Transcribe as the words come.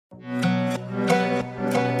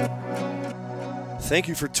Thank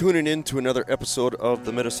you for tuning in to another episode of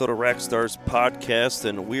the Minnesota Rockstars podcast,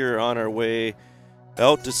 and we are on our way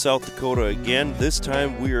out to South Dakota again. This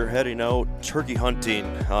time we are heading out turkey hunting.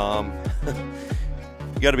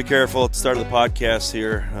 You got to be careful at the start of the podcast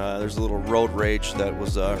here. There's a little road rage that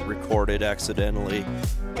was recorded accidentally,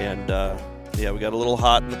 and we got a little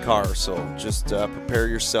hot in the car, so just prepare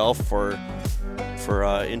yourself for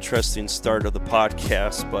interesting start of the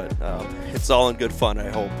podcast, but it's all in good fun, I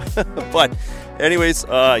hope. But anyways,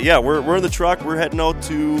 we're in the truck. We're heading out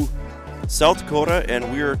to South Dakota,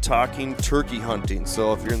 and we are talking turkey hunting.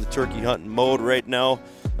 So if you're in the turkey hunting mode right now,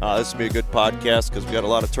 this will be a good podcast because we got a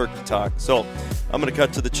lot of turkey talk. So I'm going to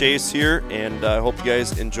cut to the chase here, and I hope you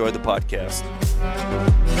guys enjoy the podcast.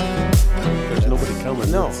 There's nobody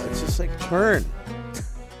coming. No, it's just like turn.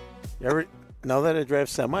 Now that I drive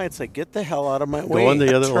semi, it's like, get the hell out of my way. Go on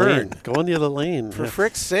the other turn. lane. Go on the other lane. For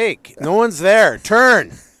frick's sake. No one's there.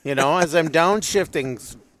 Turn. As I'm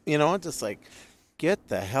downshifting, just like, get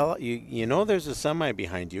the hell. There's a semi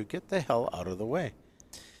behind you. Get the hell out of the way.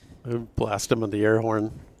 Blast him on the air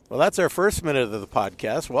horn. Well, that's our first minute of the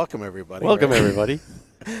podcast. Welcome, everybody. Welcome, everybody.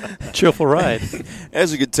 Cheerful ride.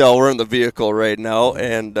 As you can tell, we're in the vehicle right now,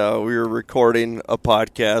 and we are recording a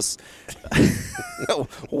podcast.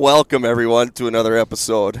 Welcome, everyone, to another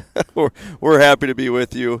episode. We're happy to be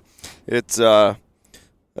with you. It's I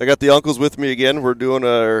got the uncles with me again. We're doing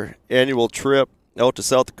our annual trip out to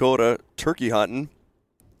South Dakota turkey hunting,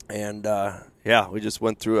 and we just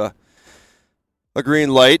went through a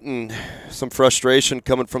green light and some frustration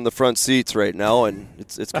coming from the front seats right now, and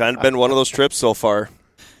it's kind of been one of those trips so far.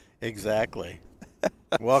 Exactly.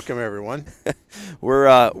 Welcome, everyone.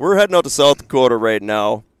 We're heading out to South Dakota right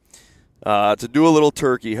now to do a little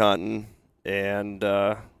turkey hunting, and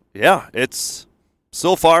it's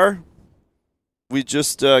so far. We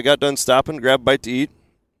just got done stopping, grabbed a bite to eat,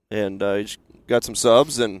 and got some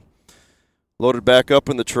subs and loaded back up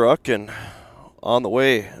in the truck and on the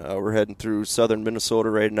way. We're heading through southern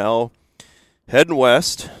Minnesota right now, heading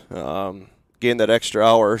west. Gain that extra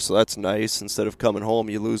hour, so that's nice. Instead of coming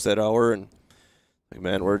home, you lose that hour, and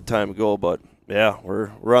man, where'd time to go? But yeah,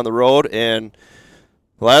 we're on the road, and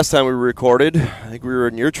the last time we recorded, I think we were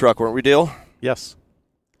in your truck, weren't we, Dale? Yes.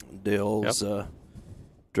 Dale's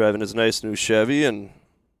driving his nice new Chevy, and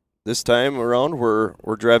this time around, we're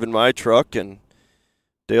driving my truck, and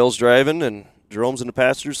Dale's driving, and Jerome's in the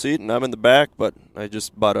passenger seat, and I'm in the back. But I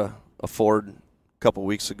just bought a Ford a couple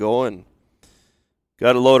weeks ago, and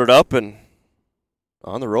got it loaded up and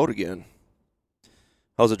on the road again.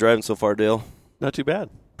 How's it driving so far, Dale? Not too bad.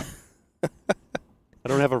 I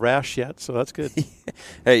don't have a rash yet, so that's good.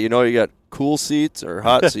 Hey, you got cool seats or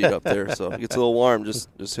hot seat up there, so if it gets a little warm, just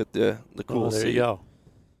hit the cool seat. There you go.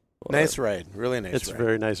 Well, nice ride. Really nice ride. It's a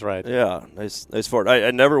very nice ride. Yeah, nice Ford. I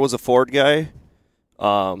never was a Ford guy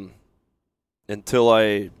until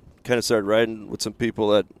I kind of started riding with some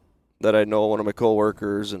people that I know, one of my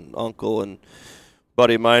coworkers and uncle and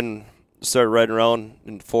buddy of mine, started riding around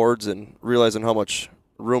in Fords and realizing how much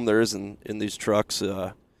room there is in these trucks.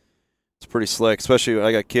 It's pretty slick, especially when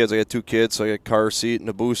I got kids. I got 2 kids, so I got a car seat and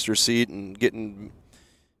a booster seat, and getting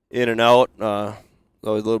in and out. Always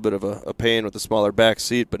a little bit of a pain with the smaller back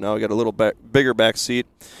seat, but now I got a little bigger back seat.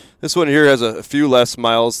 This one here has a few less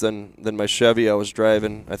miles than my Chevy I was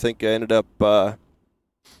driving. I think I ended up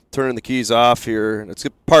turning the keys off here, and it's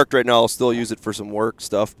parked right now. I'll still use it for some work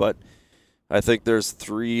stuff, but I think there's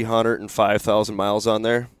 305,000 miles on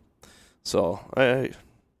there. So I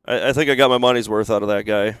think I got my money's worth out of that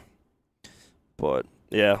guy. But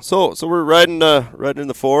yeah, so we're riding in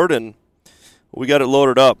the Ford, and we got it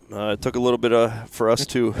loaded up. It took a little bit for us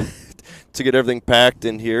to get everything packed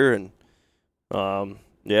in here, and I'm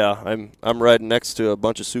riding next to a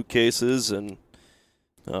bunch of suitcases and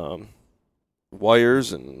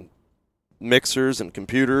wires and mixers and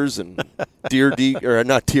computers and turkey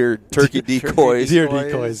decoys. Deer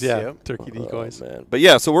decoys, yeah. Yep. Turkey decoys. Man. But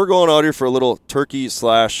yeah, so we're going out here for a little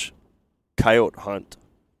turkey/coyote hunt.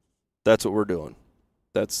 That's what we're doing.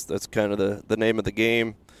 That's kind of the name of the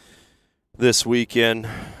game this weekend.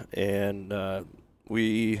 And I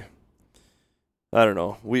don't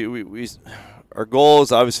know. We our goal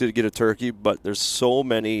is obviously to get a turkey, but there's so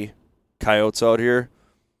many coyotes out here.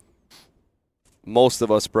 Most of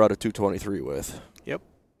us brought a 223 with. Yep.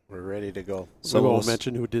 We're ready to go. We won't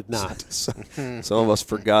mention who did not. Some of us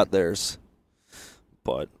forgot theirs.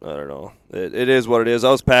 But I don't know. It is what it is. I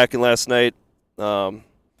was packing last night.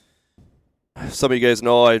 Some of you guys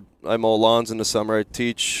know I mow lawns in the summer. I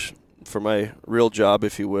teach for my real job,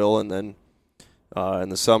 if you will, and then in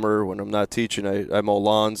the summer when I'm not teaching, I mow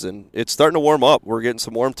lawns, and it's starting to warm up. We're getting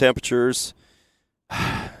some warm temperatures.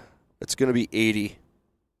 It's going to be 80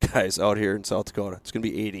 guys out here in South Dakota. It's going to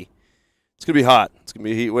be 80. It's going to be hot. It's going to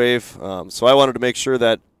be a heat wave. So I wanted to make sure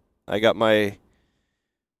that I got my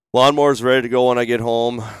lawnmowers ready to go when I get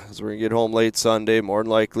home, because we're going to get home late Sunday, more than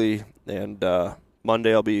likely. And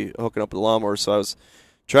Monday I'll be hooking up the lawnmowers. So I was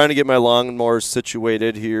trying to get my lawnmowers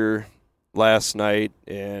situated here last night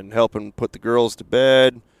and helping put the girls to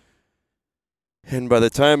bed. And by the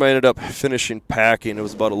time I ended up finishing packing, it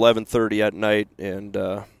was about 11:30 at night. And,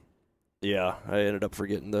 I ended up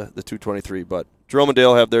forgetting the 223. But Jerome and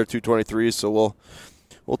Dale have their 223s, so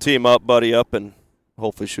we'll team up, buddy up, and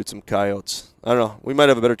hopefully shoot some coyotes. I don't know. We might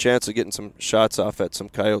have a better chance of getting some shots off at some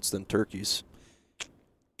coyotes than turkeys.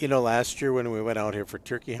 Last year when we went out here for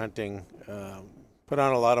turkey hunting, put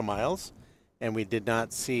on a lot of miles, and we did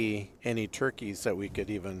not see any turkeys that we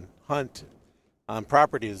could even hunt on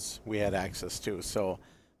properties we had access to. So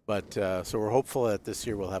we're hopeful that this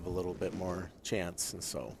year we'll have a little bit more chance, and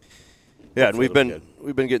so. Yeah, and we've been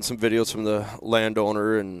getting some videos from the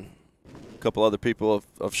landowner and a couple other people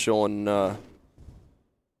of showing us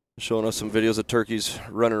some videos of turkeys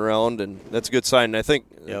running around, and that's a good sign. And I think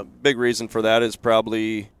a big reason for that is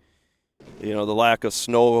probably, the lack of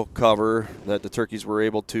snow cover, that the turkeys were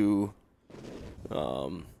able to,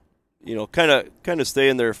 kind of stay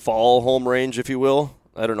in their fall home range, if you will.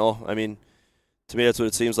 I don't know. I mean, to me, that's what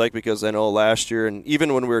it seems like, because I know last year, and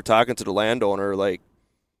even when we were talking to the landowner, like,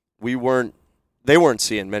 they weren't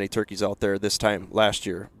seeing many turkeys out there this time last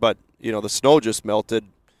year. But, the snow just melted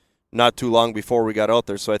not too long before we got out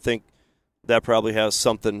there. So I think that probably has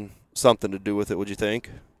something to do with it, would you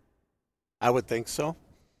think? I would think so.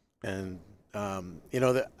 And,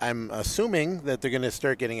 I'm assuming that they're going to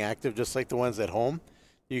start getting active just like the ones at home.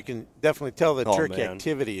 You can definitely tell that turkey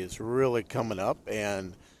activity is really coming up,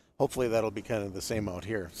 and hopefully that'll be kind of the same out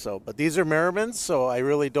here. So, but these are Merrimans, so I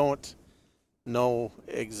really don't know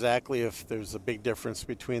exactly if there's a big difference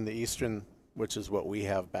between the Eastern, which is what we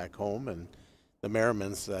have back home, and the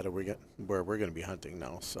Merrimans where we're going to be hunting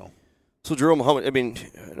now. So Jerome,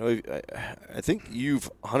 I think you've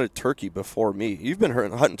hunted turkey before me. You've been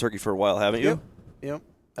hunting turkey for a while, haven't you? Yep.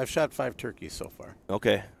 I've shot 5 turkeys so far.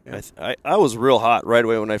 Okay. Yeah. I was real hot right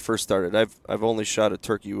away when I first started. I've only shot a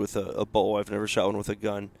turkey with a bow. I've never shot one with a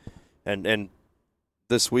gun, and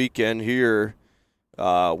this weekend here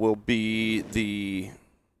will be the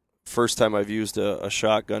first time I've used a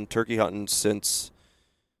shotgun turkey hunting since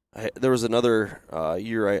there was another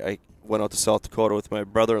year I went out to South Dakota with my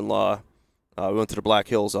brother-in-law. We went to the Black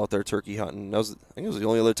Hills out there turkey hunting. I think it was the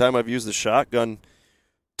only other time I've used the shotgun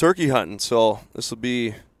turkey hunting. So this will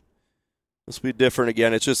be different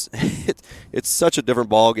again. It's just it's such a different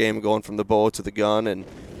ball game going from the bow to the gun, and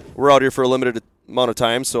we're out here for a limited amount of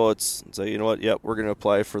time. So it's you know what? Yep, we're going to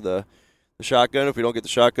apply for the shotgun. If we don't get the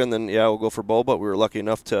shotgun, then we'll go for bow. But we were lucky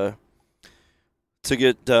enough to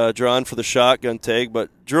get drawn for the shotgun tag. But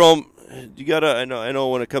Jerome, you gotta. I know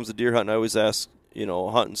when it comes to deer hunting, I always ask,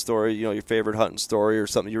 a hunting story. Your favorite hunting story or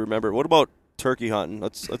something you remember. What about turkey hunting?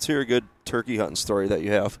 Let's hear a good turkey hunting story that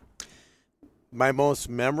you have. My most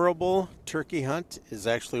memorable turkey hunt is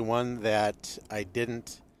actually one that I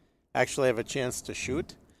didn't actually have a chance to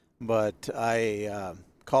shoot, but I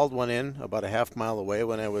called one in about a half mile away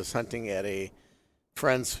when I was hunting at a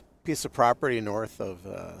friend's piece of property north of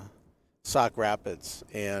Sauk Rapids,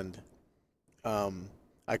 and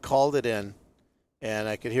I called it in, and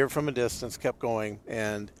I could hear from a distance, kept going,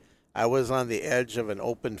 and I was on the edge of an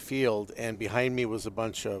open field, and behind me was a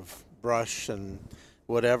bunch of brush and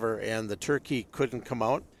whatever, and the turkey couldn't come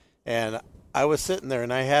out, and I was sitting there,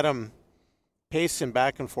 and I had him pacing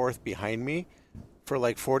back and forth behind me for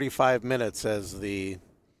like 45 minutes as the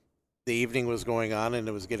evening was going on, and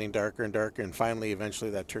it was getting darker and darker, and finally,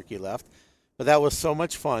 eventually, that turkey left. But that was so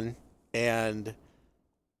much fun, and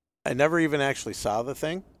I never even actually saw the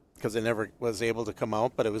thing because it never was able to come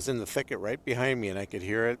out, but it was in the thicket right behind me, and I could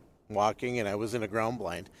hear it walking, and I was in a ground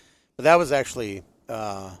blind. But that was actually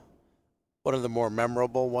one of the more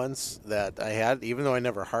memorable ones that I had, even though I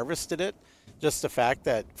never harvested it. Just the fact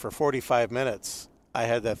that for 45 minutes I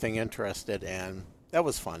had that thing interested, and that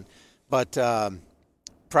was fun. But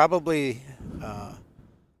probably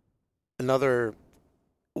another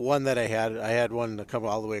one that I had one to come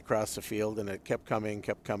all the way across the field, and it kept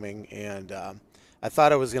coming, and I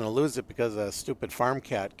thought I was going to lose it because a stupid farm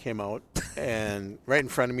cat came out and right in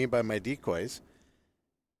front of me by my decoys,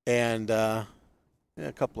 and a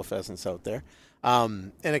couple of pheasants out there,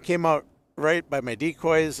 and it came out right by my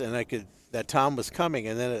decoys, and that Tom was coming,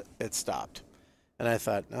 and then it stopped, and I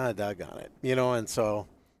thought, doggone it, and so,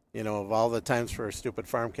 of all the times for a stupid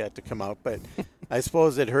farm cat to come out, but I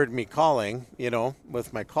suppose it heard me calling,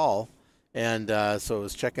 with my call, and so it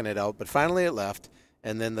was checking it out, but finally it left.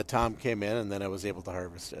 and then the tom came in, and then I was able to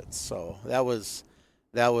harvest it. So that was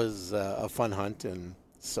a fun hunt, and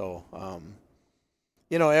so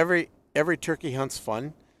every turkey hunt's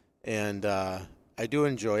fun, and I do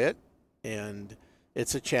enjoy it, and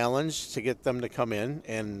it's a challenge to get them to come in,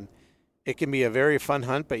 and it can be a very fun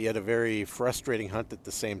hunt, but yet a very frustrating hunt at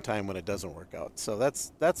the same time when it doesn't work out. So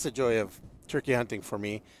that's the joy of turkey hunting for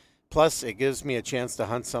me. Plus, it gives me a chance to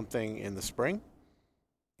hunt something in the spring.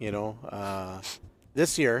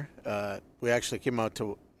 This year we actually came out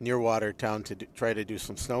to near Watertown to try to do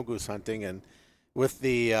some snow goose hunting, and with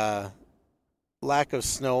the lack of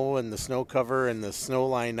snow and the snow cover and the snow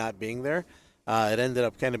line not being there, it ended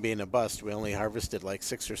up kind of being a bust. We only harvested like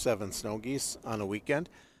 6 or 7 snow geese on a weekend.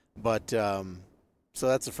 But so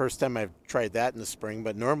that's the first time I've tried that in the spring.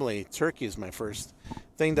 But normally turkey is my first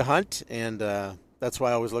thing to hunt, and that's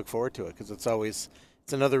why I always look forward to it, because it's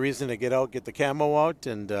another reason to get out, get the camo out,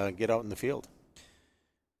 and get out in the field.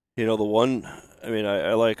 I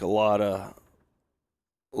like a lot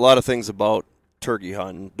of things about turkey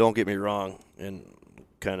hunting. Don't get me wrong, and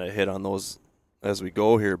kind of hit on those as we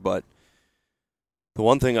go here. But the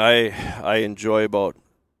one thing I enjoy about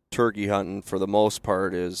turkey hunting for the most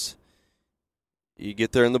part is you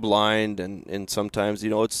get there in the blind, and sometimes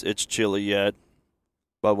it's chilly yet,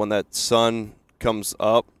 but when that sun comes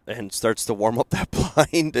up and starts to warm up that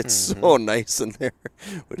blind, it's so nice in there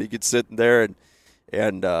when you can sit in there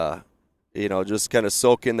and just kind of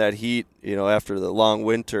soak in that heat after the long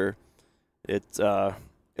winter. It's a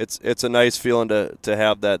nice feeling to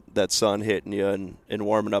have that sun hitting you and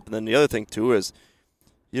warming up. And then the other thing too is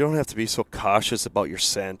you don't have to be so cautious about your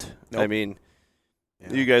scent. Nope. I mean,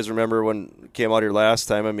 You guys remember when we came out here last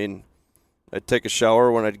time? I mean, I'd take a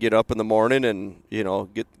shower when I'd get up in the morning and,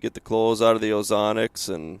 get the clothes out of the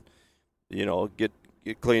ozonics and,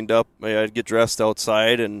 get cleaned up. I'd get dressed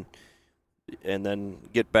outside and then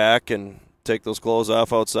get back and take those clothes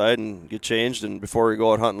off outside and get changed. And before we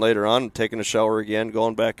go out hunting later on, taking a shower again,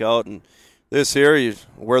 going back out. And this here, you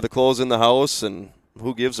wear the clothes in the house and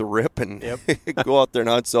who gives a rip and go out there and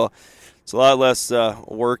hunt. So it's a lot less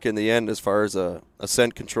work in the end as far as a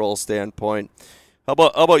scent control standpoint. How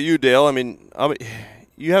about you, Dale? I mean,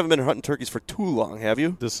 you haven't been hunting turkeys for too long, have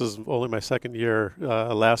you? This is only my second year.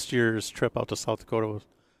 Last year's trip out to South Dakota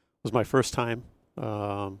was my first time.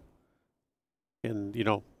 And,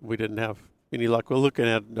 we didn't have any luck looking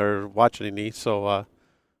at or watching any. So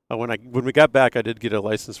when we got back, I did get a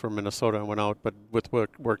license from Minnesota and went out. But with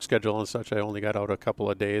work schedule and such, I only got out a couple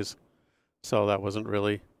of days. So that wasn't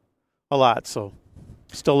really a lot. So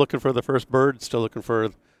still looking for the first bird, still looking for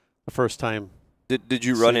the first time. Did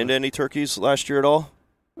you run into any turkeys last year at all?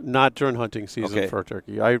 Not during hunting season for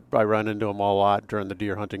turkey. I run into them a lot during the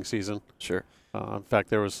deer hunting season. Sure. In fact,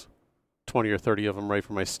 there was 20 or 30 of them right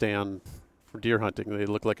from my stand for deer hunting. They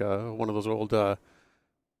look like one of those old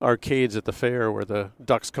arcades at the fair where the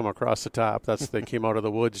ducks come across the top. They came out of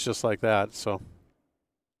the woods just like that. So,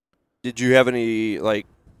 did you have any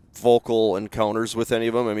vocal encounters with any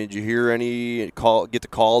of them? I mean, did you hear any get to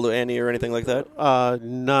call to any or anything like that?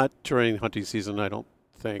 Not during hunting season, I don't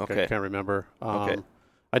think. Okay. I can't remember. Okay.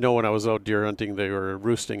 I know when I was out deer hunting, they were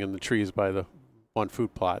roosting in the trees by the one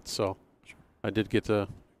food plot. So I did get to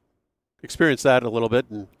experience that a little bit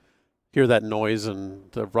and hear that noise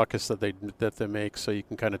and the ruckus that they make, so you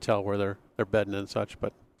can kind of tell where they're bedding and such.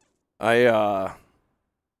 But I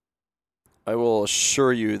will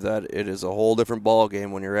assure you that it is a whole different ball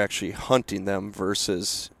game when you're actually hunting them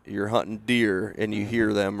versus you're hunting deer and you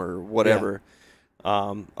hear them or whatever.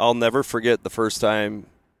 Yeah. I'll never forget the first time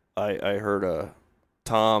I heard a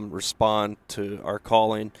tom respond to our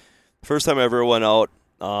calling. The first time I ever went out,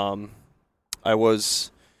 I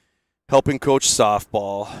was helping coach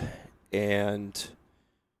softball, and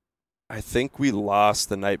I think we lost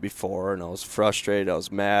the night before, and I was frustrated. I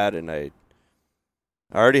was mad, and I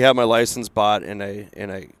already had my license bought, and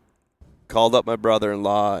I called up my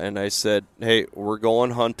brother-in-law, and I said, hey, we're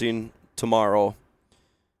going hunting tomorrow.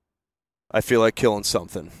 I feel like killing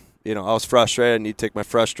something. I was frustrated. I need to take my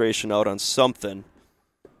frustration out on something.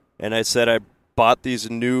 And I said I bought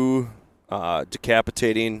these new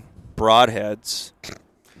decapitating broadheads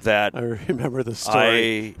that I remember the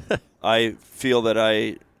story. I feel that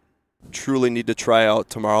I truly need to try out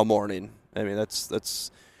tomorrow morning. I mean, that's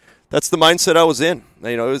the mindset I was in.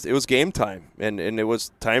 It was game time, and it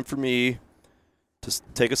was time for me to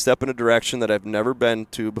take a step in a direction that I've never been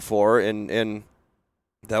to before, and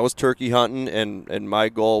that was turkey hunting, and my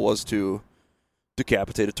goal was to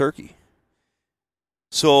decapitate a turkey.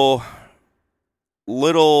 So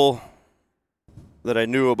little that I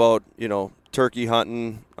knew about, turkey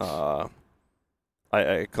hunting.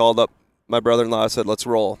 I called up my brother-in-law said, let's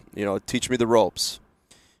roll, teach me the ropes.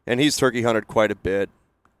 And he's turkey hunted quite a bit,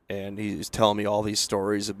 and he's telling me all these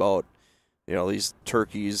stories about, these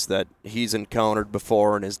turkeys that he's encountered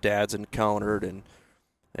before and his dad's encountered.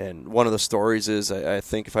 And one of the stories is, I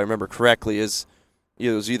think if I remember correctly, is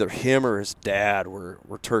it was either him or his dad were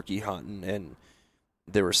turkey hunting, and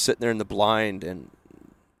they were sitting there in the blind, and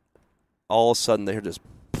all of a sudden they heard this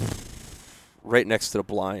right next to the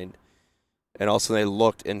blind. And all of a sudden they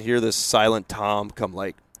looked and hear this silent tom come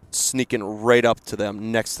like sneaking right up to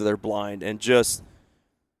them next to their blind, and just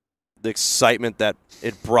the excitement that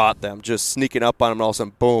it brought them, just sneaking up on them, and all of a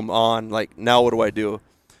sudden, boom, on, like, now what do I do?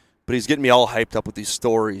 But he's getting me all hyped up with these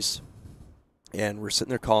stories. And we're sitting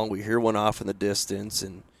there calling. We hear one off in the distance,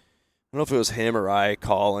 and I don't know if it was him or I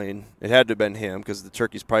calling. It had to have been him because the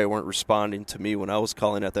turkeys probably weren't responding to me when I was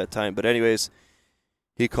calling at that time. But anyways,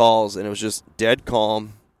 he calls, and it was just dead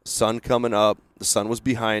calm, sun coming up. The sun was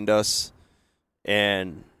behind us,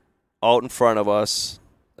 and out in front of us,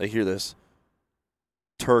 I hear this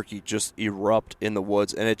turkey just erupt in the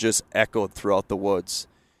woods, and it just echoed throughout the woods.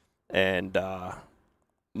 And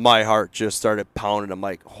my heart just started pounding. I'm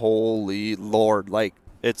like, holy Lord. Like,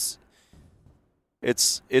 it's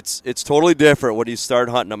totally different when you start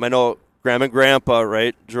hunting them. I know Grandma and Grandpa,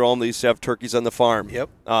 right, Jerome, they used to have turkeys on the farm. Yep.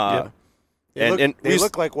 Yep. They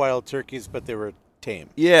look like wild turkeys, but they were tame.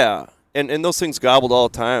 Yeah. And those things gobbled all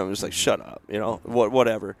the time. I'm just like, shut up,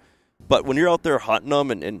 whatever. But when you're out there hunting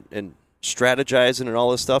them and strategizing and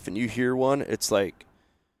all this stuff, and you hear one, it's like,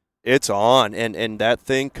 it's on. And that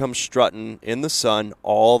thing comes strutting in the sun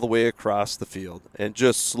all the way across the field, and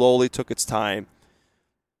just slowly took its time.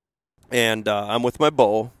 And I'm with my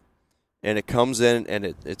bow, and it comes in, and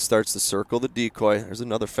it starts to circle the decoy. There's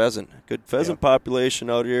another pheasant. Good pheasant population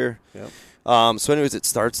out here. Yep. So anyways, it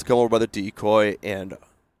starts to come over by the decoy, and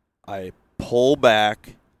I pull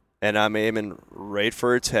back, and I'm aiming right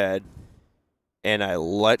for its head, and I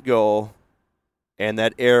let go, and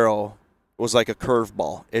that arrow was like a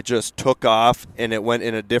curveball. It just took off, and it went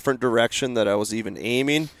in a different direction that I was even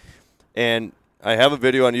aiming. And I have a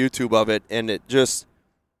video on YouTube of it, and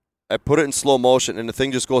I put it in slow motion, and the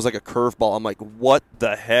thing just goes like a curveball. I'm like, what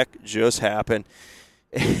the heck just happened?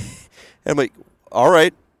 And I'm like, all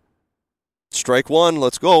right, strike one,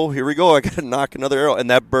 let's go. Here we go. I got to knock another arrow. And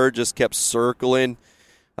that bird just kept circling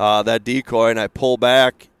that decoy, and I pull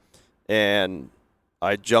back, and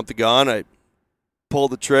I jumped the gun. I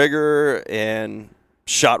pulled the trigger and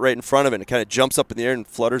shot right in front of it. And it kind of jumps up in the air and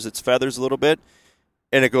flutters its feathers a little bit,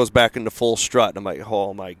 and it goes back into full strut. And I'm like,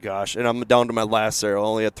 oh, my gosh. And I'm down to my last arrow. I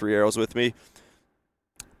only had 3 arrows with me.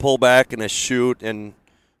 Pull back, and I shoot. And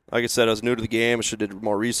like I said, I was new to the game. I should have did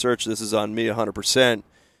more research. This is on me 100%.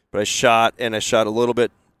 But I shot a little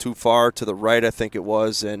bit too far to the right, I think it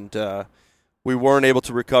was. And we weren't able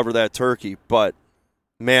to recover that turkey. But,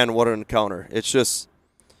 man, what an encounter. It's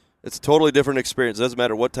a totally different experience. It doesn't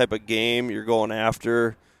matter what type of game you're going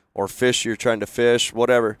after or fish you're trying to fish,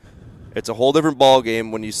 whatever. It's a whole different ball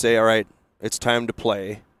game when you say, all right, it's time to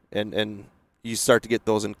play, and you start to get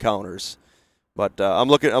those encounters. But I'm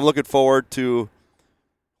looking forward to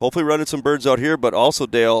hopefully running some birds out here, but also,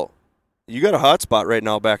 Dale, you got a hot spot right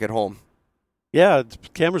now back at home. Yeah, the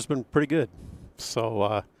camera's been pretty good. So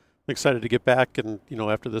I'm excited to get back and,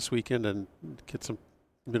 after this weekend and get some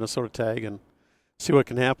Minnesota tag and see what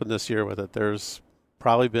can happen this year with it. There's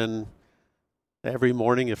probably been every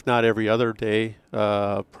morning, if not every other day,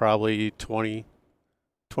 probably 20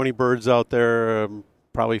 birds out there,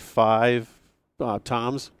 probably 5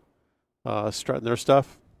 toms strutting their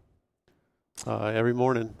stuff every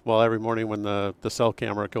morning. Well, every morning when the cell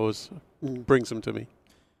camera brings them to me.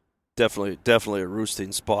 Definitely a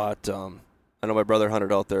roosting spot. I know my brother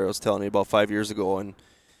hunted out there. I was telling you about 5 years ago, and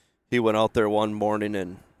he went out there one morning,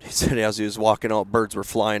 and he said as he was walking out, birds were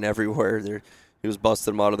flying everywhere. He was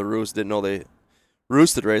busting them out of the roost. Didn't know they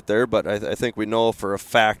roosted right there, but I think we know for a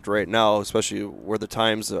fact right now, especially where the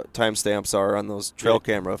timestamps are on those trail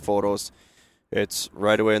camera photos, it's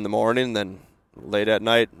right away in the morning, then late at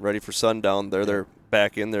night, ready for sundown. They're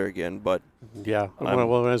back in there again. But yeah, when I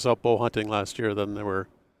was out bow hunting last year, then they were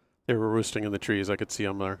roosting in the trees. I could see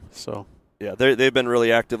them there. So yeah, they've been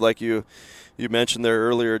really active, like you mentioned there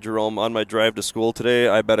earlier, Jerome. On my drive to school today,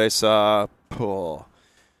 I bet I saw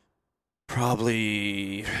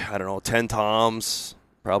probably, 10 toms,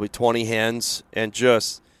 probably 20 hens, and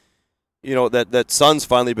just, that sun's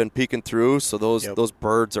finally been peeking through, so those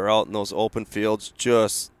birds are out in those open fields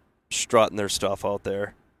just strutting their stuff out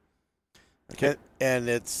there. Okay. And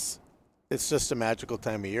it's just a magical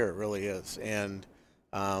time of year. It really is. And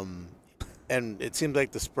it seems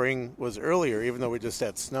like the spring was earlier, even though we just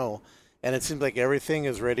had snow. And it seems like everything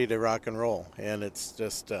is ready to rock and roll, and it's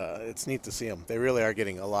just it's neat to see them. They really are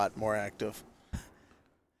getting a lot more active.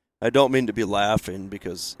 I don't mean to be laughing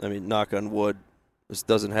because, I mean, knock on wood, this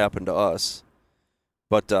doesn't happen to us.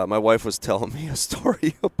 But my wife was telling me a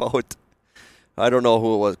story about, I don't know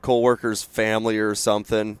who it was, coworker's family or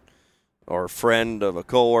something, or a friend of a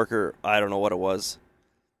coworker. I don't know what it was.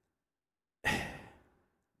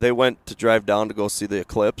 They went to drive down to go see the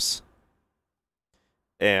eclipse,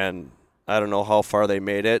 and I don't know how far they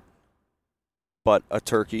made it, but a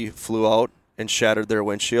turkey flew out and shattered their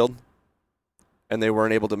windshield, and they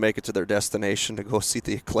weren't able to make it to their destination to go see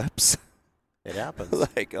the eclipse. It happens.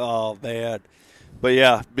 Like, oh, man. But,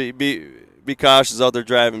 yeah, be cautious out there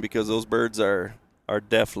driving because those birds are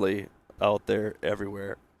definitely out there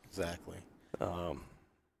everywhere. Exactly. Yeah.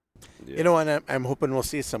 You know, and I'm hoping we'll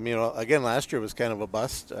see some. You know, again, last year was kind of a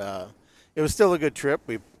bust. It was still a good trip.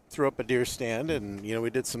 We threw up a deer stand, and you know, we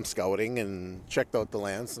did some scouting and checked out the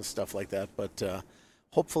lands and stuff like that. But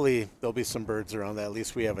hopefully, there'll be some birds around that. At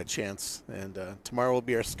least we have a chance. And tomorrow will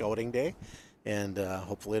be our scouting day, and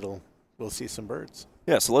hopefully, we'll see some birds.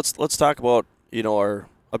 Yeah. So let's talk about, you know, our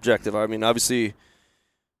objective. I mean, obviously,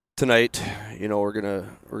 tonight, you know, we're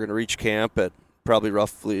gonna reach camp at probably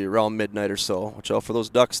roughly around midnight or so. Watch out for those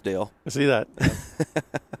ducks, Dale. I see that. A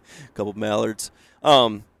couple mallards.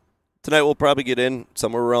 Tonight we'll probably get in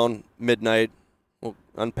somewhere around midnight. We'll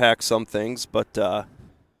unpack some things, but I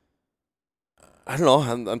don't know.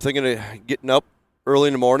 I'm thinking of getting up early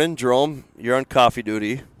in the morning. Jerome, you're on coffee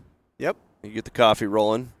duty. Yep. You get the coffee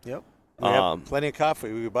rolling. Yep. We have plenty of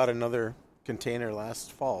coffee. We bought another container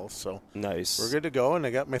last fall, so nice. We're good to go, and I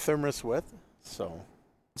got my thermos with, so.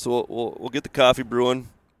 So we'll get the coffee brewing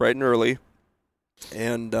bright and early,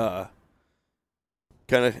 and kind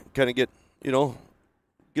of get, you know,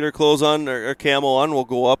 get our clothes on, our camo on. We'll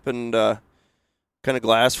go up and kind of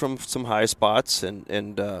glass from some high spots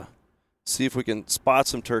and see if we can spot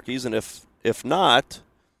some turkeys. And if not,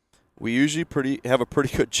 we usually have a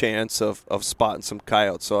pretty good chance of spotting some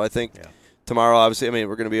coyotes. So I think tomorrow, obviously, I mean,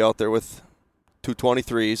 we're going to be out there with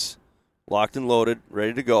 223s, locked and loaded,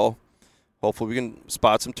 ready to go. Hopefully we can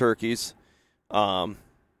spot some turkeys. You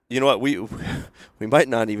know what? We might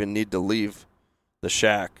not even need to leave the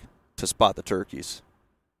shack to spot the turkeys.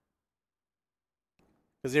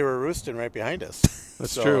 Because they were roosting right behind us.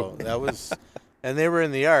 That's true. That was, and they were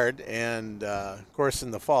in the yard. And of course, in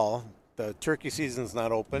the fall, the turkey season's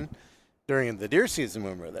not open during the deer season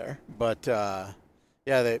when we're there. But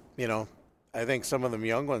they, you know, I think some of them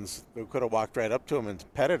young ones, we could have walked right up to them and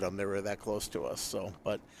petted them. They were that close to us. So,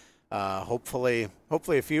 but hopefully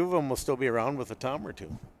a few of them will still be around with a tom or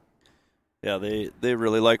two. Yeah, they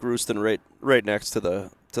really like roosting right next to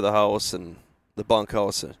the house and the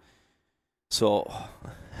bunkhouse. So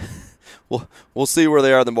we'll see where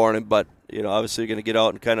they are in the morning, but you know, obviously you're going to get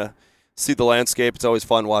out and kind of see the landscape. It's always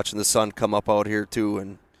fun watching the sun come up out here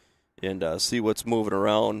too and see what's moving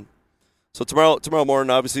around. So tomorrow morning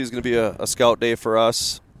obviously is going to be a scout day for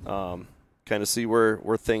us. Kind of see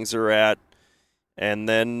where things are at. And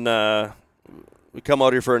then we come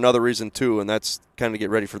out here for another reason too, and that's kind of get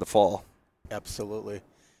ready for the fall. Absolutely.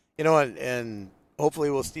 You know, and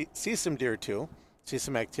hopefully we'll see some deer too. See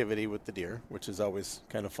some activity with the deer, which is always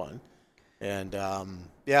kind of fun. And,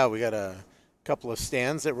 we got a couple of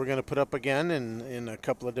stands that we're going to put up again in a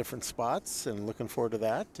couple of different spots, and looking forward to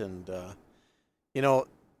that. And, you know,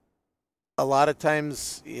 a lot of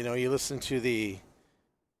times, you know, you listen to the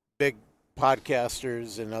big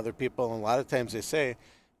podcasters and other people, and a lot of times they say,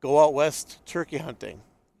 go out west turkey hunting.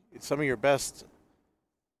 Some of your best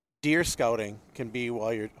deer scouting can be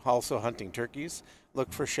while you're also hunting turkeys.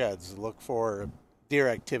 Look for sheds, look for deer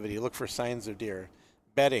activity, look for signs of deer,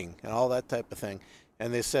 bedding, and all that type of thing.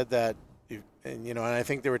 And they said that, and I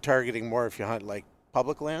think they were targeting more if you hunt like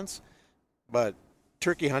public lands, but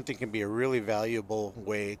turkey hunting can be a really valuable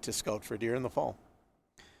way to scout for deer in the fall.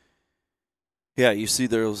 Yeah, you see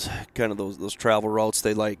those kind of those travel routes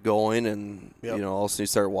they like going, and you know, all of a sudden you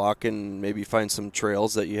start walking, maybe find some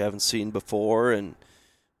trails that you haven't seen before, and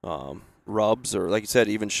rubs, or like you said,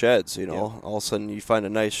 even sheds. You know, all of a sudden you find a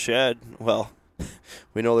nice shed. Well,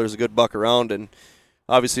 we know there's a good buck around, and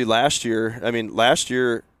obviously last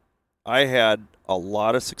year I had a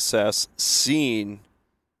lot of success seeing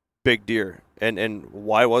big deer, and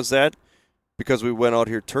why was that? Because we went out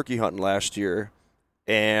here turkey hunting last year.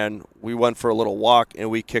 And we went for a little walk, and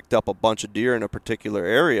we kicked up a bunch of deer in a particular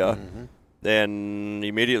area. Mm-hmm. Then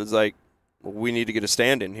immediately it was like, we need to get a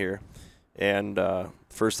stand in here. And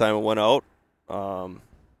first time I went out,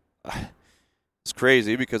 it's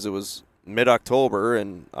crazy because it was mid-October,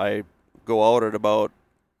 and I go out at about,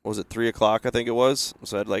 3 o'clock I think it was?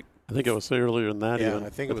 So I had like I think it was earlier than that. Yeah, even. I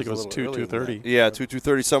think it was 2:30. Yeah,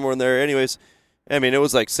 2:30 somewhere in there. Anyways, I mean, it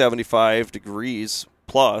was like 75 degrees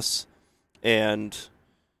plus, and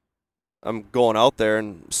I'm going out there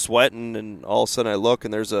and sweating, and all of a sudden I look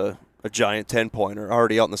and there's a giant 10-pointer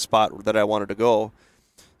already out in the spot that I wanted to go.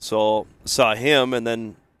 So saw him, and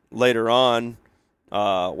then later on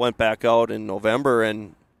went back out in November,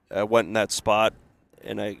 and I went in that spot,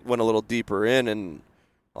 and I went a little deeper in, and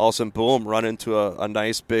all of a sudden, boom, run into a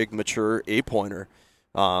nice, big, mature 8-pointer.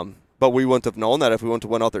 But we wouldn't have known that if we wouldn't have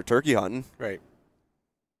went out there turkey hunting. Right.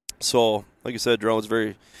 So, like you said, Jerome, was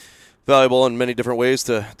very valuable in many different ways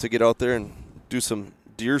to get out there and do some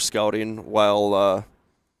deer scouting while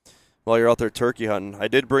you're out there turkey hunting. I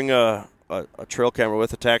did bring a trail camera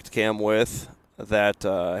with, a tact cam with, that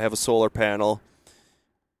I have a solar panel,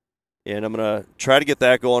 and I'm going to try to get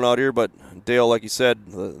that going out here. But, Dale, like you said,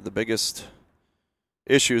 the biggest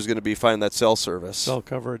issue is going to be finding that cell service. Cell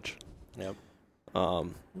coverage. Yep.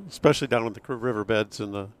 Especially down in the riverbeds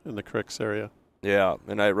in the creeks area. Yeah,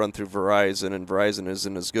 and I run through Verizon, and Verizon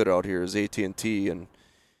isn't as good out here as AT&T, and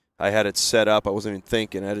I had it set up. I wasn't even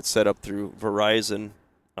thinking. I had it set up through Verizon.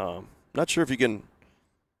 Not sure if you can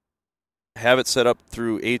have it set up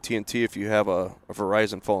through AT&T if you have a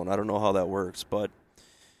Verizon phone. I don't know how that works, but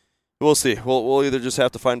we'll see. We'll either just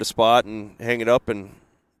have to find a spot and hang it up and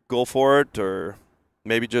go for it, or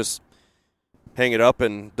maybe just hang it up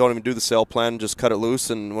and don't even do the sale plan, just cut it loose,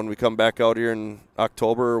 and when we come back out here in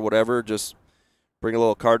October or whatever, just bring a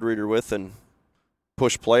little card reader with and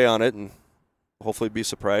push play on it and hopefully be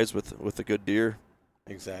surprised with a good deer.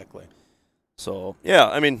 Exactly. So, yeah,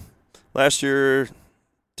 I mean, last year,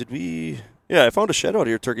 I found a shed out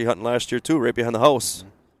here turkey hunting last year too, right behind the house. Mm-hmm.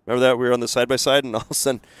 Remember that? We were on the side-by-side, and all of a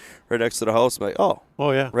sudden, right next to the house, I'm like, oh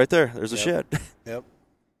yeah, right there, there's a shed. Yep.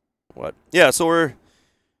 What? Yeah, so we're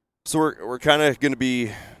kind of going to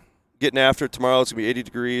be getting after it tomorrow. It's going to be 80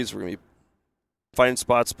 degrees. We're going to be finding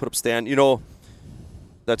spots to put up stand. You know,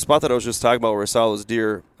 that spot that I was just talking about where I saw those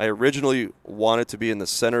deer, I originally wanted to be in the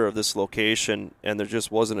center of this location, and there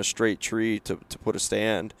just wasn't a straight tree to put a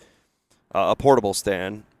stand, a portable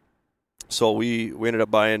stand. So we ended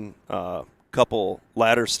up buying a couple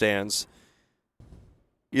ladder stands.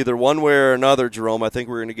 Either one way or another, Jerome, I think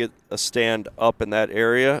we're going to get a stand up in that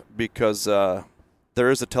area because there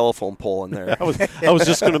is a telephone pole in there. I was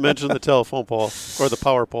just going to mention the telephone pole, or the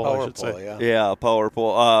power pole, I should say. Yeah. Yeah, power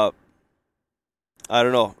pole. I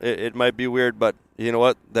don't know. It might be weird, but you know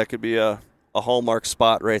what? That could be a hallmark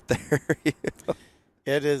spot right there.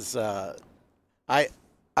 It is.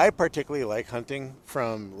 I particularly like hunting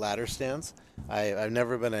from ladder stands. I've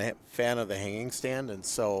never been a fan of the hanging stand, and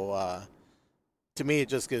so to me it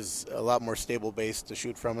just gives a lot more stable base to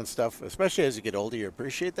shoot from and stuff. Especially as you get older, you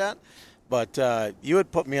appreciate that. But you had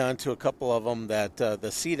put me onto a couple of them that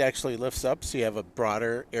the seat actually lifts up, so you have a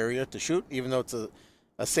broader area to shoot. Even though it's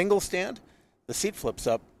a single stand, the seat flips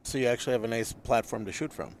up, so you actually have a nice platform to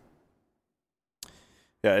shoot from.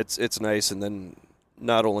 Yeah, it's nice, and then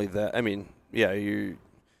not only that, I mean, yeah, you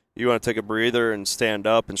want to take a breather and stand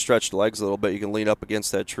up and stretch the legs a little bit. You can lean up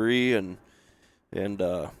against that tree, and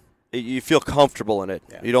you feel comfortable in it.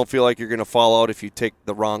 Yeah. You don't feel like you're going to fall out if you take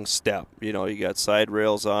the wrong step. You know, you got side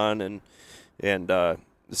rails on, and the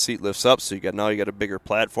seat lifts up, so now you got a bigger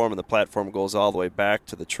platform, and the platform goes all the way back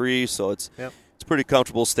to the tree, so it's pretty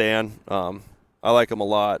comfortable stand. I like them a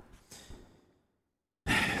lot.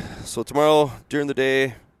 So tomorrow during the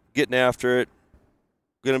day, getting after it,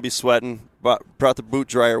 going to be sweating. Brought the boot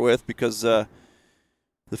dryer with because the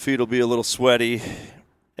feet will be a little sweaty,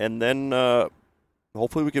 and then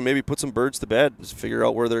hopefully we can maybe put some birds to bed, just figure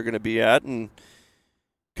out where they're going to be at, and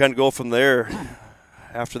kind of go from there.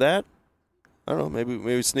 After that, I don't know,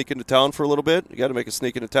 maybe sneak into town for a little bit. You got to make a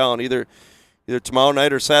sneak into town either tomorrow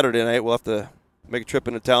night or Saturday night. We'll have to make a trip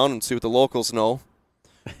into town and see what the locals know.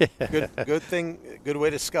 Good thing. Good way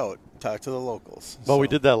to scout. Talk to the locals. Well, we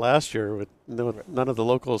did that last year. With none of the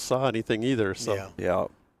locals saw anything either. So yeah.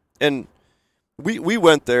 And we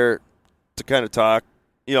went there to kind of talk.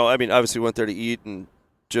 You know, I mean, obviously we went there to eat and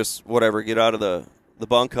just whatever, get out of the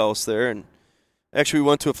bunkhouse there. And actually, we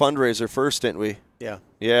went to a fundraiser first, didn't we? Yeah.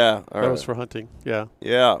 Yeah. That was for hunting. Yeah.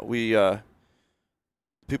 Yeah. We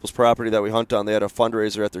people's property that we hunt on, they had a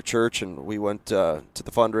fundraiser at their church, and we went to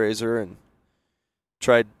the fundraiser and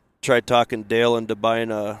tried talking Dale into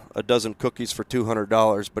buying a dozen cookies for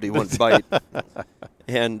 $200, but he wouldn't bite.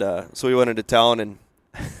 And so we went into town, and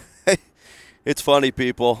it's funny,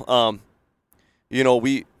 people. You know,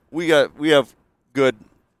 we have good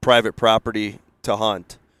private property to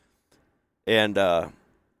hunt, and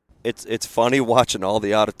it's funny watching all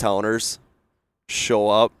the out of towners show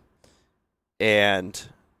up, and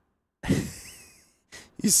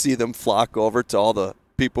you see them flock over to all the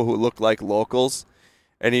people who look like locals,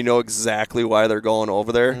 and you know exactly why they're going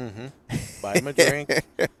over there. Mm-hmm. Buy them a drink,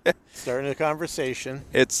 starting a conversation.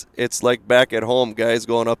 It's like back at home, guys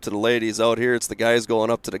going up to the ladies. Out here, it's the guys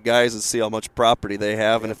going up to the guys to see how much property they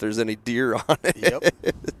have and if there's any deer on it. Yep.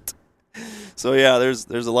 So yeah, there's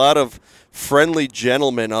a lot of friendly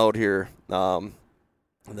gentlemen out here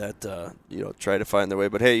that try to find their way.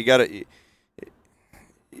 But hey, you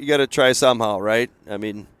gotta try somehow, right? I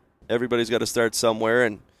mean, everybody's got to start somewhere,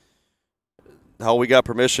 and how we got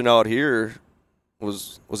permission out here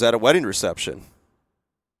was at a wedding reception,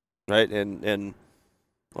 right? And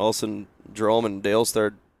all of a sudden, Jerome and Dale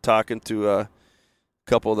started talking to a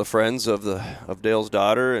couple of the friends of Dale's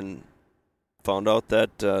daughter, and found out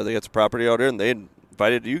that they got some property out here, and they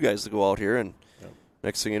invited you guys to go out here. And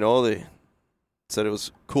next thing you know, they said it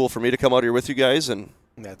was cool for me to come out here with you guys, and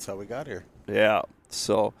that's how we got here. Yeah,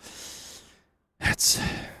 so I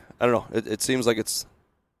don't know. It seems like it's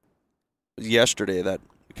yesterday that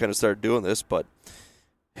we kind of started doing this, but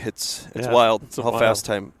it's wild how fast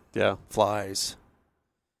time flies.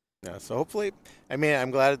 Yeah, so hopefully, I mean,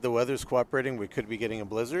 I'm glad the weather's cooperating. We could be getting a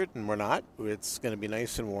blizzard, and we're not. It's going to be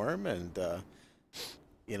nice and warm, and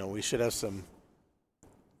we should have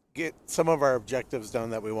get some of our objectives done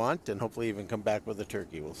that we want, and hopefully even come back with a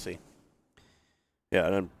turkey. We'll see. Yeah,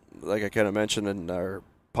 and like I kind of mentioned in our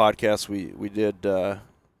podcast, we did. I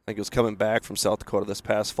think it was coming back from South Dakota this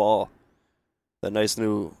past fall. That nice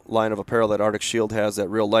new line of apparel that Arctic Shield has, that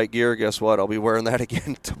real light gear. Guess what? I'll be wearing that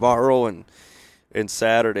again tomorrow and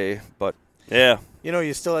Saturday. But yeah,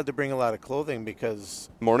 you still had to bring a lot of clothing because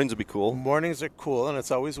mornings would be cool. Mornings are cool, and it's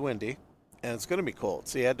always windy, and it's going to be cold.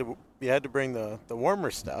 So you had to bring the warmer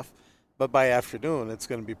stuff, but by afternoon it's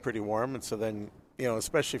going to be pretty warm, and so then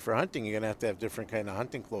especially for hunting, you're going to have different kind of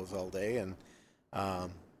hunting clothes all day, and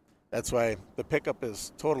that's why the pickup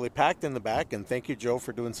is totally packed in the back. And thank you, Joe,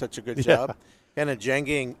 for doing such a good job. Kind of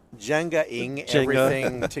Jenga-ing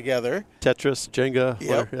everything together. Tetris, Jenga.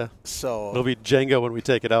 Yep. So it'll be Jenga when we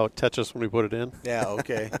take it out, Tetris when we put it in. Yeah,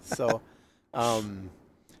 okay. So,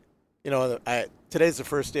 today's the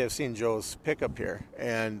first day I've seen Joe's pickup here.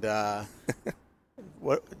 And,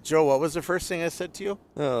 Joe, what was the first thing I said to you?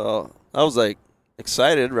 Oh, I was like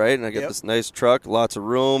excited, right? And I got this nice truck, lots of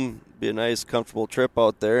room, be a nice, comfortable trip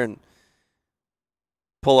out there, and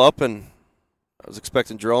pull up, and I was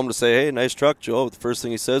expecting Jerome to say, "Hey, nice truck, Joe." The first thing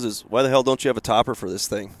he says is, "Why the hell don't you have a topper for this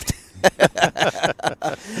thing?"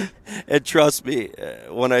 And trust me,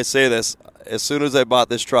 when I say this, as soon as I bought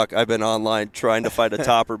this truck, I've been online trying to find a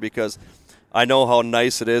topper because I know how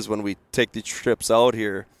nice it is when we take these trips out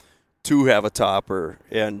here to have a topper,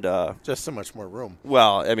 and just so much more room.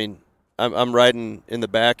 Well, I mean, I'm riding in the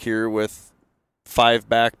back here with 5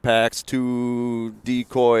 backpacks, 2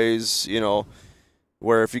 decoys,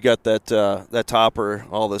 where if you got that topper,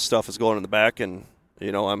 all this stuff is going in the back, and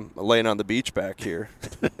I'm laying on the beach back here.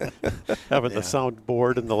 Having the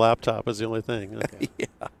soundboard and the laptop is the only thing. Okay.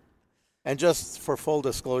 Yeah. And just for full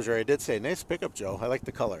disclosure, I did say, "Nice pickup, Joe. I like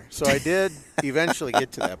the color." So I did eventually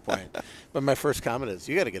get to that point. But my first comment is,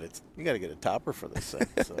 you got to get a topper for this thing.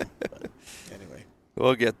 So, but anyway,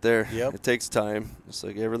 we'll get there. Yep. It takes time, just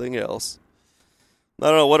like everything else. I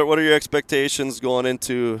don't know. What are your expectations going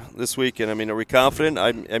into this weekend? I mean, are we confident?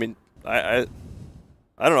 I don't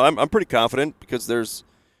know. I'm pretty confident because there's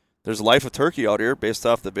life of turkey out here based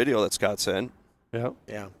off the video that Scott sent. Yeah.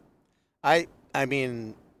 Yeah. I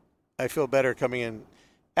mean, I feel better coming in.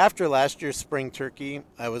 After last year's spring turkey,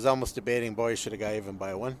 I was almost debating, boy, should a guy even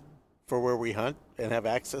buy one for where we hunt and have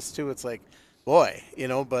access to? It's like, boy,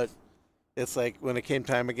 but it's like when it came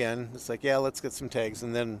time again, it's like, yeah, let's get some tags.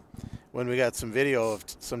 And then when we got some video of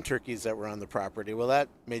some turkeys that were on the property, well, that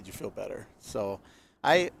made you feel better. So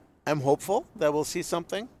I'm hopeful that we'll see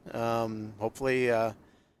something. Hopefully,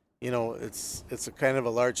 it's a kind of a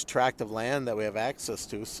large tract of land that we have access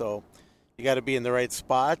to. So you got to be in the right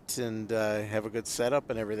spot and have a good setup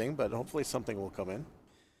and everything, but hopefully something will come in.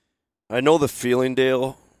 I know the feeling,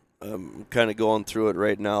 Dale. I'm kind of going through it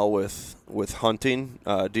right now with hunting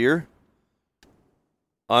deer.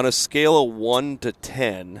 On a scale of 1 to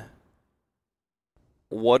 10,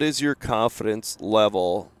 what is your confidence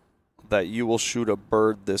level that you will shoot a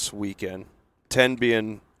bird this weekend? 10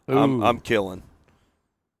 being I'm killing.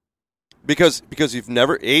 Because you've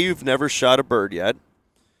never shot a bird yet.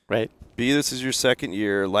 Right. B, this is your second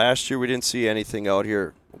year. Last year we didn't see anything out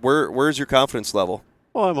here. Where's your confidence level?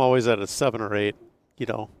 Well, I'm always at a 7 or 8,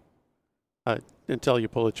 until you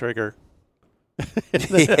pull the trigger.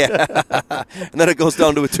 Yeah. And then it goes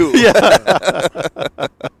down to a 2. Yeah.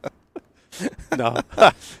 No.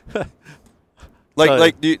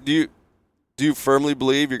 Like do do you firmly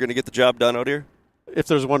believe you're going to get the job done out here? If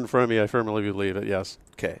there's one in front of me, I firmly believe it, yes.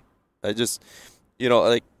 Okay. I just,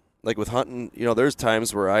 like with hunting, there's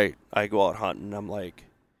times where I go out hunting and I'm like,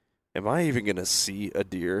 am I even going to see a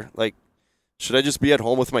deer? Like, should I just be at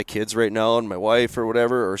home with my kids right now and my wife or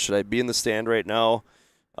whatever, or should I be in the stand right now?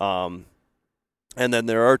 And then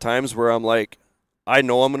there are times where I'm like, I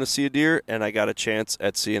know I'm going to see a deer, and I got a chance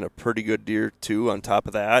at seeing a pretty good deer too on top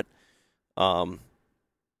of that.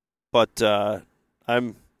 But I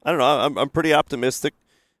don't know. I'm pretty optimistic,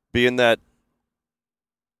 being that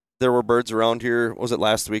there were birds around here. Was it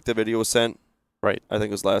last week the video was sent? Right. I think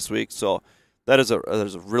it was last week. So that is a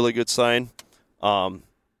really good sign.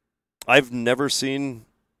 I've never seen,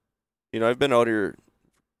 I've been out here,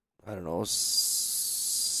 I don't know,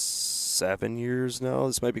 7 years now.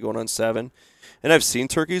 This might be going on 7. And I've seen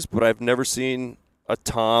turkeys, but I've never seen a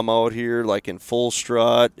tom out here like in full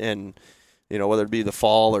strut, and whether it be the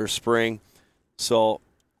fall or spring. So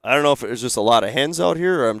I don't know if it's just a lot of hens out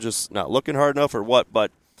here, or I'm just not looking hard enough, or what. But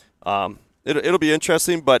it'll be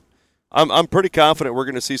interesting. But I'm pretty confident we're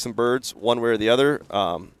going to see some birds one way or the other.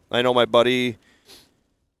 I know my buddy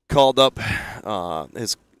called up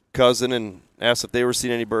his cousin and asked if they were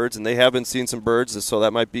seeing any birds, and they have been seeing some birds. So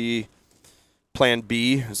that might be plan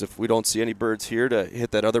B, is if we don't see any birds here, to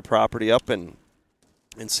hit that other property up and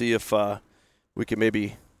see if we can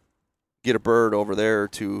maybe get a bird over there or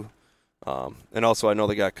two. And also I know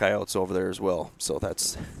they got coyotes over there as well. So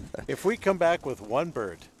that's if we come back with one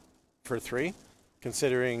bird for 3,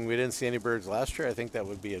 considering we didn't see any birds last year, I think that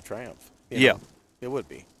would be a triumph. Yeah. It would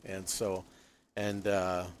be. And so it's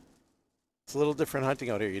a little different hunting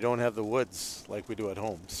out here. You don't have the woods like we do at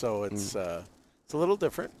home. So it's a little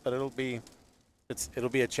different, but it'll be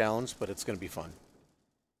a challenge, but it's going to be fun.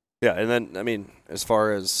 Yeah, and then, as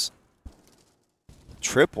far as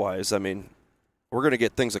trip-wise, we're going to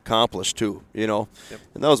get things accomplished too, Yep.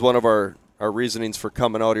 And that was one of our reasonings for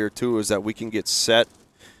coming out here too, is that we can get set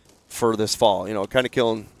for this fall, kind of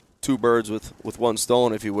killing 2 birds with one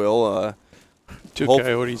stone, if you will. 2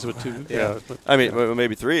 coyotes with 2. Yeah.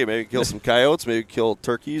 Maybe 3. Maybe kill some coyotes, maybe kill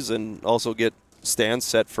turkeys, and also get stands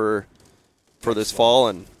set for this fall.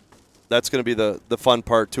 And that's going to be the fun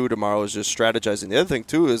part too tomorrow, is just strategizing. The other thing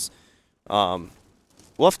too is we'll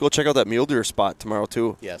have to go check out that mule deer spot tomorrow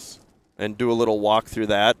too. Yes. And do a little walk through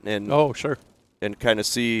that. And sure. And kind of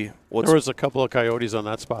see what's... There was a couple of coyotes on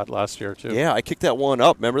that spot last year too. Yeah, I kicked that one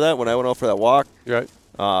up. Remember that when I went out for that walk? Right.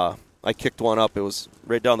 I kicked one up. It was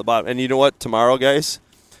right down the bottom. And you know what? Tomorrow, guys,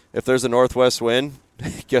 if there's a northwest wind,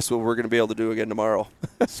 guess what we're going to be able to do again tomorrow?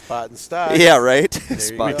 Spot and stop. Yeah, right.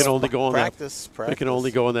 We can only go on practice. We can only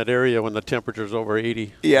go in that area when the temperature's over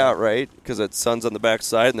 80. Yeah, right. Because the sun's on the back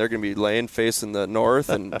side, and they're going to be laying facing the north,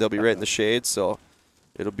 and they'll be right in the shade. So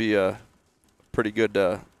it'll be a pretty good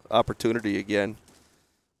opportunity again.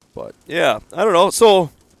 But yeah, I don't know. So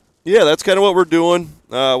yeah, that's kind of what we're doing.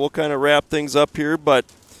 We'll kind of wrap things up here, but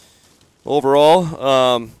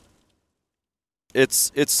overall,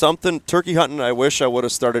 it's something. Turkey hunting, I wish I would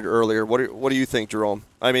have started earlier. What do you think, Jerome?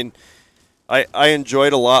 I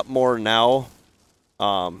enjoyed a lot more now,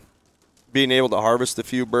 being able to harvest a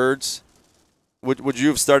few birds. Would you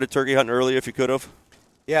have started turkey hunting early if you could have?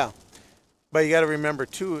 Yeah, but you got to remember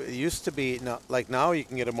too. It used to be now you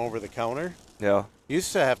can get them over the counter. Yeah. You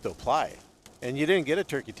used to have to apply, and you didn't get a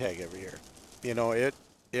turkey tag every year.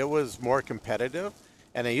 It was more competitive.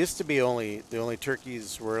 And it used to be the only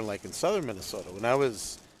turkeys were in southern Minnesota. When I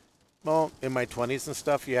was, in my 20s and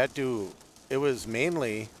stuff, it was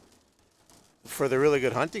mainly for the really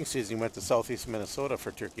good hunting season. You went to southeast Minnesota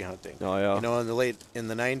for turkey hunting. Oh, yeah. In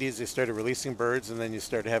the 90s, they started releasing birds, and then you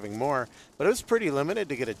started having more. But it was pretty limited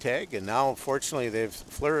to get a tag. And now, fortunately, they've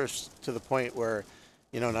flourished to the point where,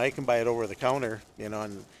 now you can buy it over the counter,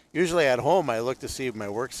 and usually at home, I look to see my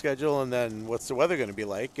work schedule and then what's the weather going to be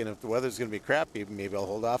like. And if the weather's going to be crappy, maybe I'll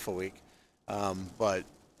hold off a week. But,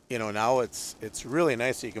 now it's really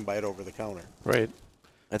nice that you can buy it over the counter. Right.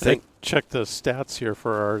 I think check the stats here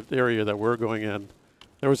for our area that we're going in.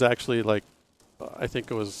 There was actually I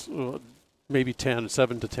think it was maybe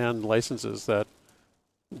 7 to 10 licenses that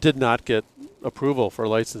did not get approval for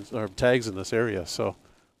license or tags in this area. So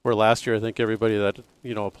where last year I think everybody that,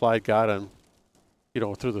 applied got them.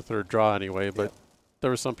 Through the third draw anyway, but there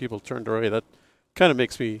were some people turned away. That kind of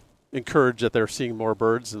makes me encouraged that they're seeing more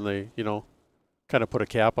birds and they, kind of put a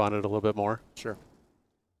cap on it a little bit more. Sure.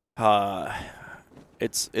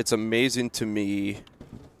 It's amazing to me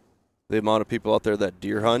the amount of people out there that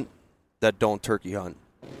deer hunt that don't turkey hunt.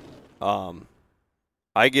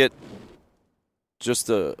 I get just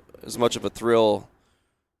as much of a thrill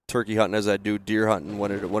turkey hunting as I do deer hunting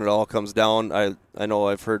when it all comes down. I know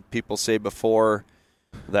I've heard people say before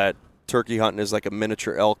that turkey hunting is like a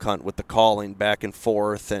miniature elk hunt with the calling back and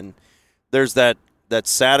forth, and there's that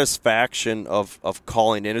satisfaction of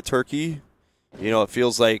calling in a turkey. It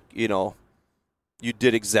feels like, you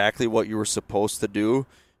did exactly what you were supposed to do.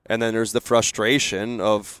 And then there's the frustration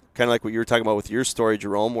of kind of like what you were talking about with your story,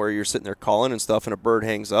 Jerome, where you're sitting there calling and stuff and a bird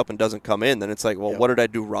hangs up and doesn't come in. Then it's like, well, What did I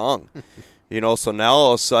do wrong? So now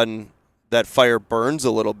all of a sudden that fire burns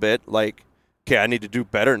a little bit, like, okay, I need to do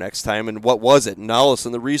better next time. And what was it? And now all of a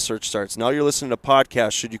sudden the research starts. Now you're listening to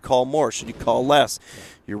podcasts. Should you call more? Should you call less?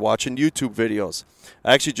 You're watching YouTube videos.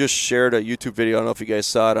 I actually just shared a YouTube video. I don't know if you guys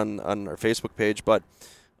saw it on our Facebook page, but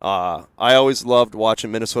I always loved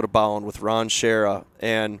watching Minnesota Bound with Ron Shera,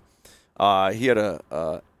 and he had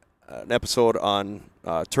an episode on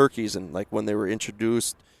turkeys and like when they were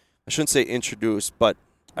introduced. I shouldn't say introduced, but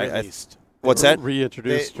Released. What's that?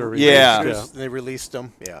 Reintroduced or released. released. Yeah. They released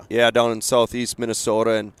them. Yeah. Yeah, down in southeast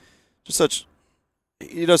Minnesota, and just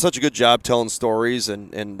he does such a good job telling stories,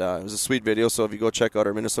 and it was a sweet video. So if you go check out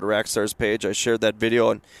our Minnesota Rack Stars page, I shared that video,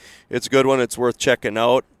 and it's a good one. It's worth checking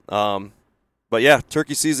out. But yeah,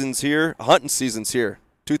 turkey season's here, hunting season's here,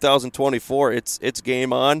 2024. It's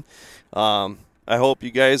game on. I hope you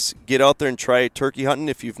guys get out there and try turkey hunting.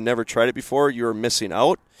 If you've never tried it before, you're missing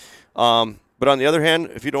out. But on the other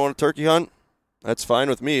hand, if you don't want to turkey hunt, that's fine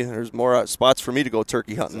with me. There's more spots for me to go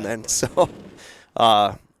turkey hunting then. So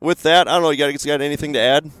with that, I don't know, you guys got anything to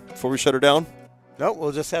add before we shut her down? No,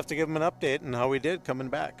 we'll just have to give them an update on how we did coming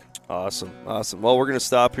back. Awesome. Well, we're going to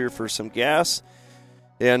stop here for some gas,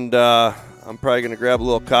 and I'm probably going to grab a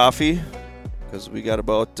little coffee because we got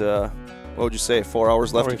about, what would you say, 4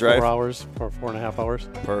 hours left to drive? 4 hours, 4.5 hours.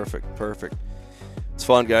 Perfect. It's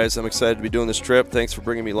fun, guys. I'm excited to be doing this trip. Thanks for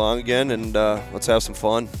bringing me along again, and let's have some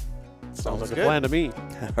fun. Sounds like good. a plan to me.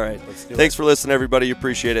 All right. Thanks for listening, everybody.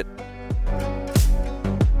 Appreciate it.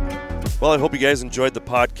 Well, I hope you guys enjoyed the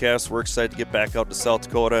podcast. We're excited to get back out to South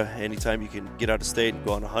Dakota. Anytime you can get out of state and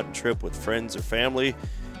go on a hunting trip with friends or family,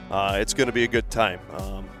 it's going to be a good time.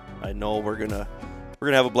 I know we're gonna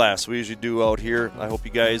have a blast. We usually do out here. I hope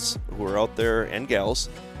you guys who are out there and gals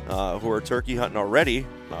who are turkey hunting already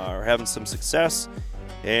are having some success.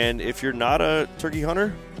 And if you're not a turkey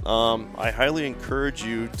hunter, I highly encourage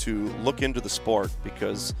you to look into the sport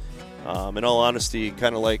because, in all honesty,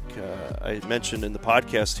 kind of like I mentioned in the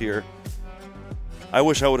podcast here, I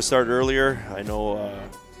wish I would have started earlier. I know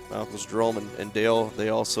my uncles Jerome and Dale, they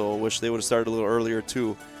also wish they would have started a little earlier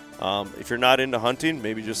too. If you're not into hunting,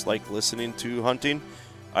 maybe just like listening to hunting,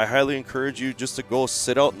 I highly encourage you just to go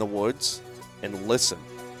sit out in the woods and listen.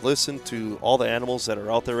 Listen to all the animals that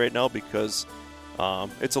are out there right now because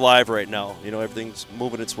it's alive right now. Everything's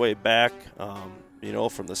moving its way back,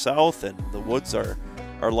 from the south, and the woods are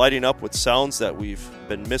lighting up with sounds that we've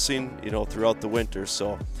been missing, throughout the winter.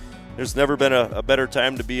 So there's never been a better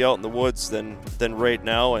time to be out in the woods than right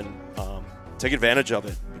now, and take advantage of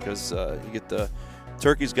it because you get the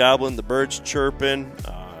turkeys gobbling, the birds chirping,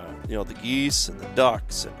 the geese and the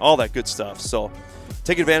ducks and all that good stuff. So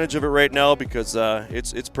take advantage of it right now because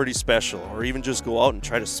it's pretty special. Or even just go out and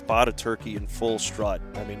try to spot a turkey in full strut.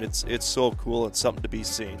 I mean, it's so cool. It's something to be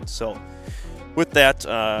seen. So with that,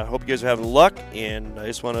 hope you guys are having luck. And I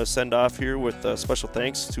just want to send off here with special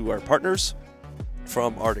thanks to our partners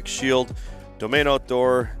from Arctic Shield, Domain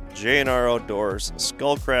Outdoor, J&R Outdoors,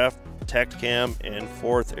 Skullcraft, Tactcam, and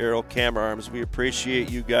Fourth Arrow Camera Arms. We appreciate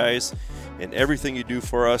you guys and everything you do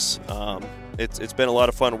for us. It's been a lot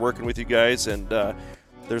of fun working with you guys, and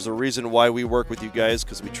there's a reason why we work with you guys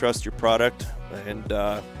because we trust your product, and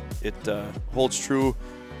it holds true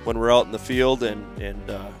when we're out in the field, and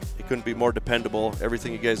it couldn't be more dependable.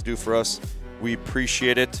 Everything you guys do for us, we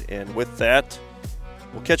appreciate it. And with that,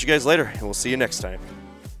 we'll catch you guys later, and we'll see you next time.